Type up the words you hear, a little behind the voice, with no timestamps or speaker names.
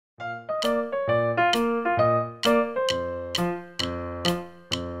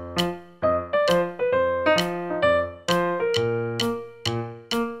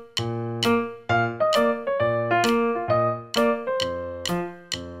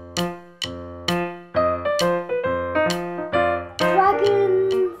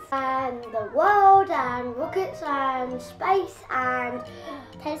space and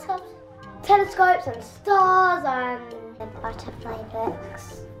telescopes and stars and butterfly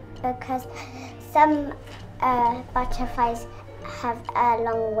books, because some butterflies have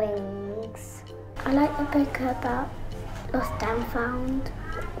long wings. I like the book about Lost and Found.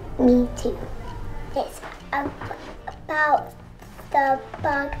 Me too. It's about the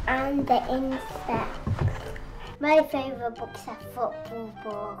bug and the insect. My favourite books are football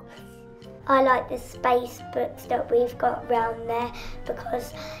books. I like the space books that we've got around there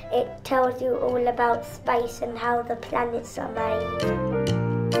because it tells you all about space and how the planets are made.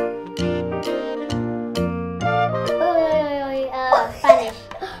 Spanish.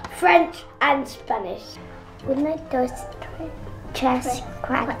 French and Spanish. Uno, dos, tres,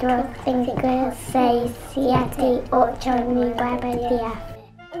 cuatro, cinco, seis, siete, ocho, nueve, 10.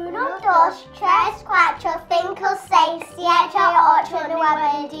 1, 2, 3, 4, 5, 6, 7, 8,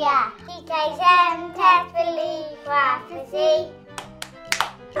 9, 10. Citations, test, believe, prophecy.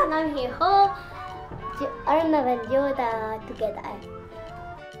 And I'm here. Arna Vendioda together.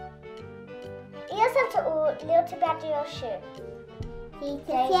 Io sento l'autobiografia.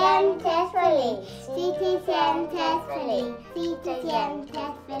 Citations, test, believe. Citations, test, believe. Citations,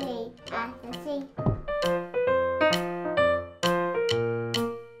 test, believe, prophecy.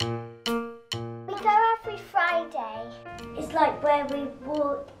 Every Friday. It's like where we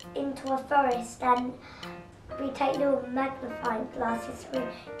walk into a forest and we take little magnifying glasses so we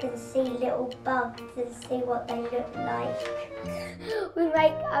can see little bugs and see what they look like. We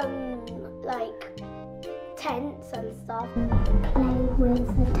make like tents and stuff. Play with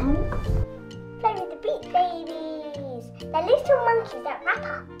the tents. Play with the beat babies. They're little monkeys that wrap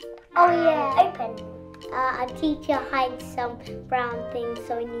up. Oh yeah. Open. A teacher hides some brown things,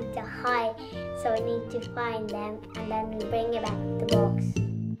 so we need to hide. So we need to find them, and then we bring it back to the box.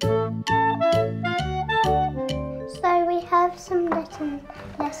 So we have some little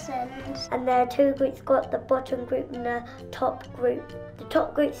lessons. And there are two groups, got the bottom group and the top group. The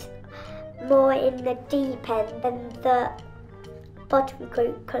top group's more in the deep end than the bottom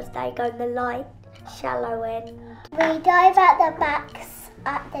group because they go in the light, shallow end. We dive at the backs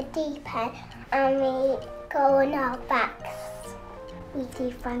at the deep end and we go on our backs. We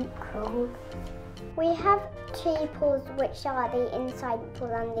do front crawl. We have two pools, which are the inside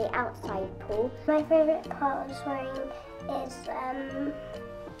pool and the outside pool. My favourite part of swimming is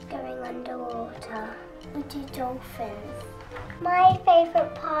going underwater. We do dolphins. My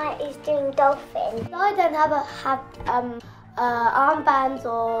favourite part is doing dolphins. I don't have armbands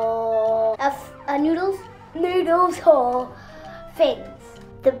or noodles or fins.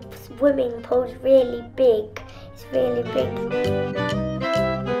 The swimming pool's really big. It's really big.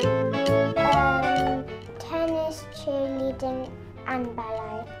 Tennis, cheerleading and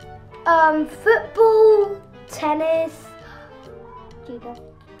ballet. Football, tennis, judo.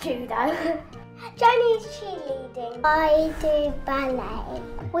 Johnny's cheerleading. I do ballet.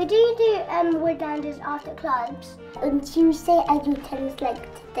 We do wood dances after clubs. On Tuesday I do tennis like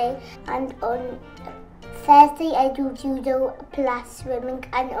today, and on Thursday I do judo plus swimming,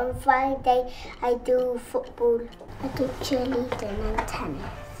 and on Friday I do football. I do cheerleading and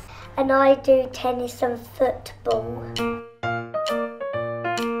tennis. And I do tennis and football.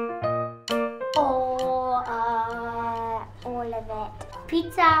 Or all of it.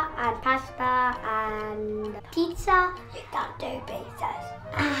 Pizza and pasta and pizza. You don't do pizzas.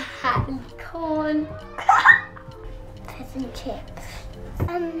 And corn. Fish and chips.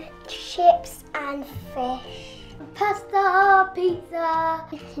 Chips and fish. Pasta, pizza.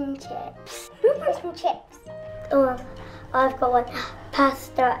 Fish and chips. Fish and chips. Oh, I've got one.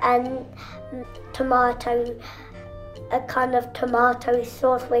 Pasta and tomato, a kind of tomato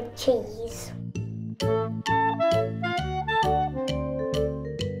sauce with cheese.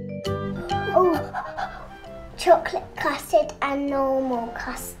 Oh, chocolate custard and normal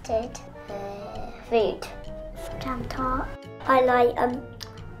custard. Food. Jam tart. I like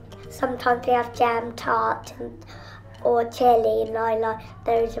sometimes we have jam tart or jelly, and I like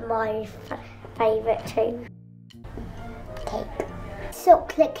those are my favourite too. Cake.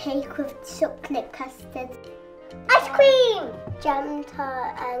 Chocolate cake with chocolate custard. Ice cream! Jam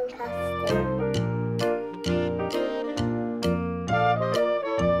tart and custard.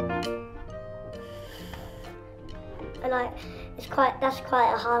 That's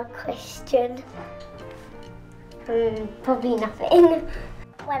quite a hard question. Probably nothing.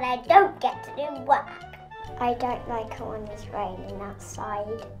 When I don't get to do work. I don't like it when it's raining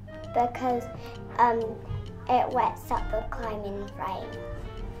outside because it wets up the climbing frame.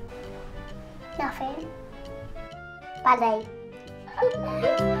 Nothing. Ballet.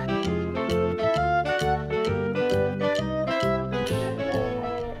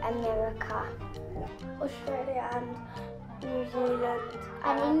 Australia and New Zealand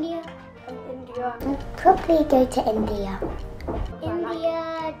And India? and India. I'd probably go to India.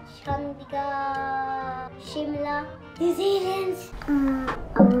 India, Chandigarh, Shimla, New Zealand.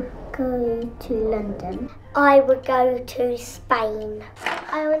 I would go to London. I would go to Spain.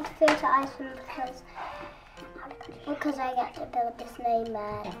 I want to go to Iceland because I get to build a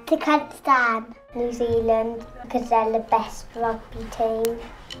snowman. To Felsted, New Zealand, because they're the best rugby team.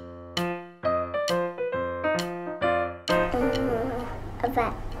 A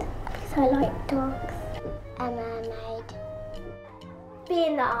vet, because I like dogs. A mermaid. Be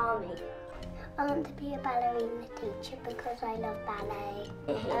in the army. I want to be a ballerina teacher because I love ballet.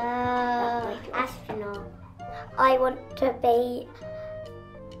 Astronaut. I want to be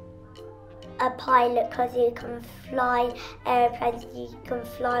a pilot because you can fly airplanes, you can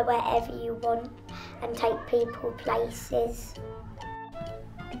fly wherever you want and take people places.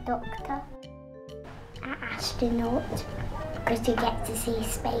 A doctor. An astronaut because you get to see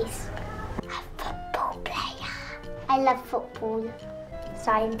space. A football player. I love football.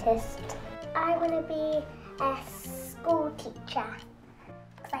 Scientist. I want to be a school teacher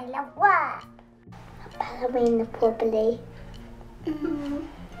because I love work. A ballerina probably.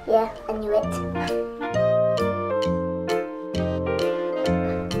 Yeah, I knew it.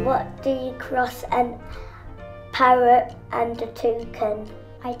 What do you cross a parrot and a toucan?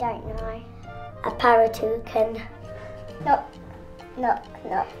 I don't know. A parrot-toucan. Knock, knock,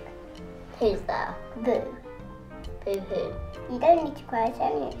 knock. Who's there? Boo. Boo hoo. You don't need to cry, it's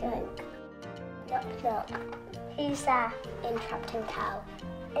only a joke. Knock, knock. Who's there? Interrupting cow.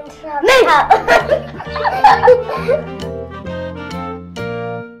 Interrupting cow.